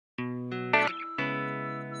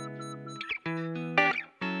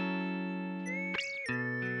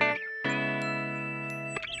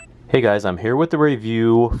Hey guys, I'm here with the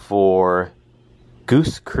review for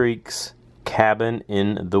Goose Creek's Cabin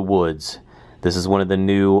in the Woods. This is one of the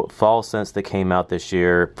new fall scents that came out this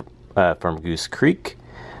year from Goose Creek.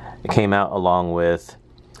 It came out along with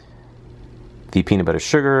the peanut butter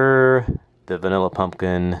sugar, the vanilla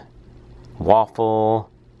pumpkin waffle,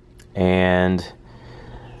 and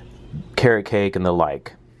carrot cake and the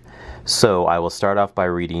like. So I will start off by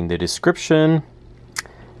reading the description.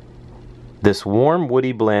 This warm,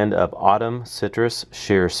 woody blend of autumn citrus,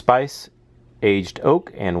 sheer spice, aged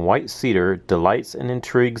oak, and white cedar delights and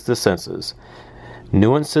intrigues the senses.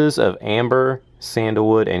 Nuances of amber,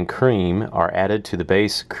 sandalwood, and cream are added to the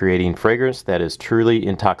base, creating fragrance that is truly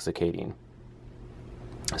intoxicating.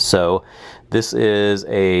 So, this is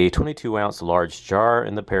a 22-ounce large jar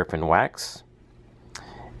in the paraffin wax.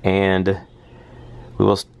 And we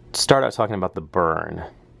will start out talking about the burn.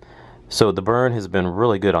 So the burn has been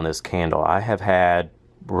really good on this candle. I have had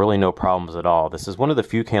really no problems at all. This is one of the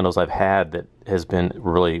few candles I've had that has been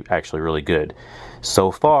actually really good.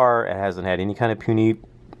 So far, it hasn't had any kind of puny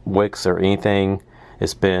wicks or anything.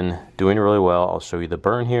 It's been doing really well. I'll show you the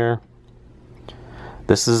burn here.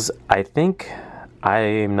 This is, I think,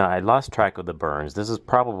 I lost track of the burns. This is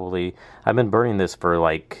probably, I've been burning this for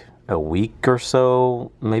like a week or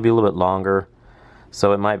so, maybe a little bit longer.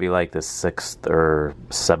 So it might be like the 6th or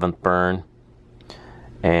 7th burn.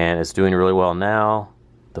 And it's doing really well now.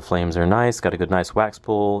 The flames are nice, got a good nice wax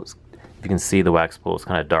pool. If you can see, the wax pool is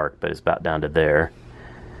kind of dark, but it's about down to there.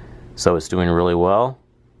 So it's doing really well.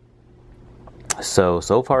 So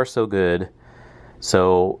far so good.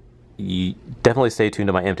 So you definitely stay tuned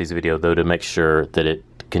to my empties video though to make sure that it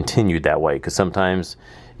continued that way, because sometimes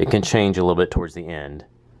it can change a little bit towards the end.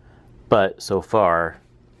 But so far,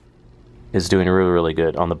 is doing really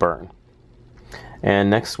good on the burn. And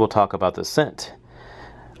next we'll talk about the scent.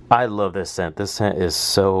 I love this scent. This scent is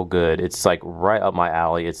so good. It's like right up my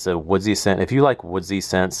alley. It's a woodsy scent. If you like woodsy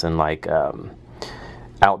scents and like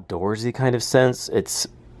outdoorsy kind of scents,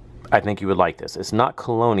 I think you would like this. It's not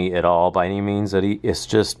cologne-y at all by any means. It's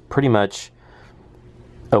just pretty much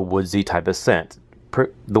a woodsy type of scent.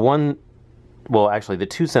 The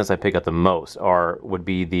two scents I pick up the most would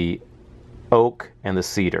be the oak and the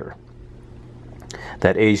cedar.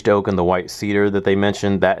 That aged oak and the white cedar that they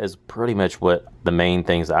mentioned, that is pretty much what the main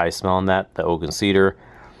things I smell in that, the oak and cedar.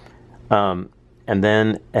 And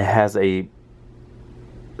then it has it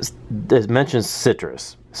mentions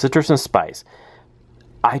citrus and spice.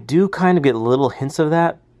 I do kind of get little hints of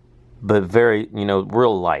that, but very,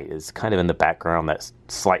 real light. It's kind of in the background, that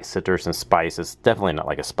slight citrus and spice. It's definitely not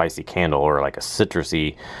like a spicy candle or like a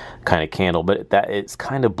citrusy kind of candle, but it's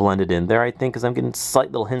kind of blended in there, I think, because I'm getting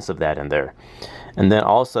slight little hints of that in there. And then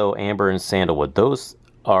also amber and sandalwood. Those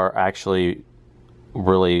are actually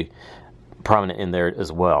really prominent in there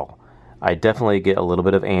as well. I definitely get a little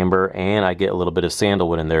bit of amber, and I get a little bit of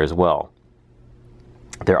sandalwood in there as well.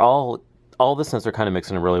 They're all the scents are kind of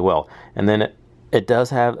mixing really well. And then it does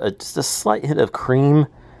have just a slight hint of cream,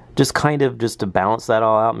 just to balance that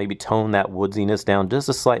all out, maybe tone that woodsiness down just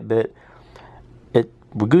a slight bit.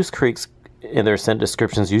 Goose Creek's, in their scent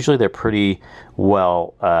descriptions, usually they're pretty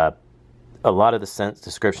well, a lot of the scent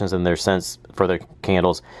descriptions and their scents for their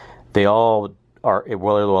candles, they all are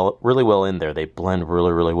really well in there. They blend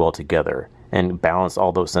really well together and balance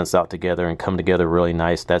all those scents out together and come together really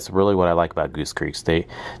nice. That's really what I like about Goose Creek's. They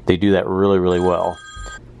do that really well.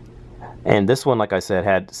 And this one, like I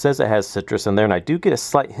said, says it has citrus in there, and I do get a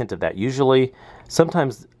slight hint of that. Usually,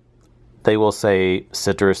 sometimes they will say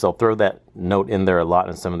citrus. They'll throw that note in there a lot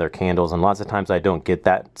in some of their candles, and lots of times I don't get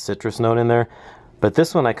that citrus note in there. But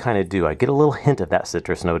this one I kind of do. I get a little hint of that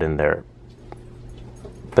citrus note in there.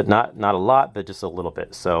 But not a lot, but just a little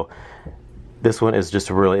bit. So this one is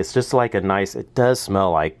just it's just like a nice, it does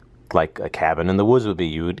smell like a cabin in the woods would be.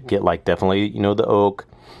 You would get like definitely, the oak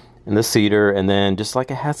and the cedar, and then just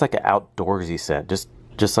like it has like an outdoorsy scent.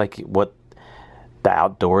 Just like what the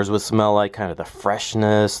outdoors would smell like, kind of the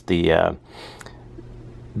freshness, the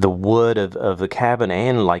wood of the cabin,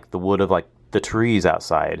 and like the wood of like the trees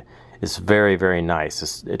outside. It's very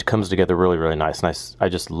nice. It comes together really nice. I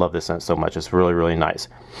just love this scent so much. It's really nice.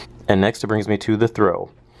 And next it brings me to the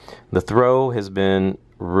throw. The throw has been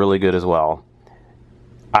really good as well.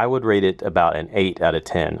 I would rate it about an 8 out of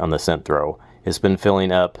 10 on the scent throw. It's been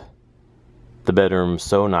filling up the bedroom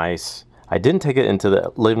so nice. I didn't take it into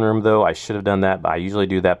the living room though. I should have done that, but I usually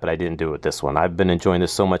do that, but I didn't do it with this one. I've been enjoying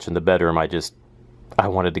this so much in the bedroom. I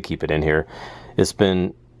wanted to keep it in here.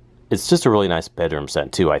 It's just a really nice bedroom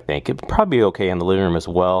scent too, I think. It'd probably be okay in the living room as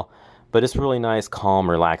well, but it's really nice, calm,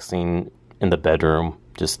 relaxing in the bedroom.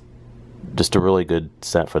 Just a really good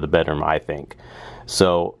scent for the bedroom, I think.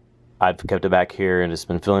 So I've kept it back here and it's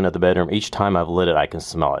been filling up the bedroom. Each time I've lit it, I can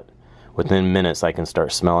smell it. Within minutes, I can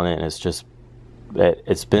start smelling it, and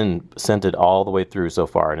it's been scented all the way through so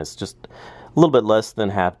far, and it's just a little bit less than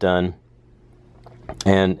half done.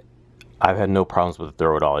 And I've had no problems with the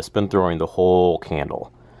throw at all. It's been throwing the whole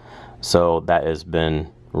candle. So that has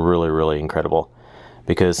been really, really incredible,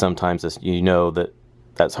 because sometimes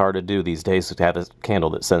that's hard to do these days, to have a candle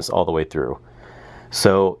that scents all the way through.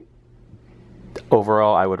 So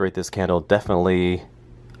overall, I would rate this candle definitely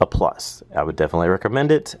a plus. I would definitely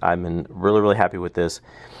recommend it. I'm really, really happy with this.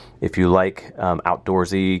 If you like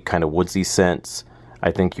outdoorsy, kind of woodsy scents, I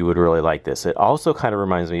think you would really like this. It also kind of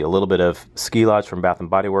reminds me a little bit of Ski Lodge from Bath &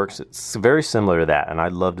 Body Works. It's very similar to that, and I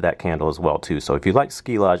loved that candle as well too. So if you like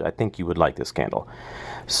Ski Lodge, I think you would like this candle.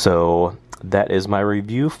 So that is my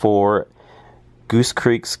review for Goose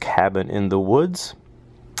Creek's Cabin in the Woods.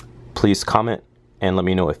 Please comment and let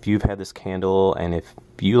me know if you've had this candle and if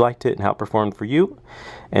you liked it and how it performed for you.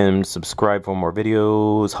 And subscribe for more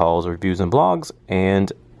videos, hauls, reviews, and vlogs.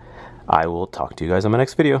 And I will talk to you guys on my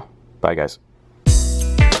next video. Bye, guys.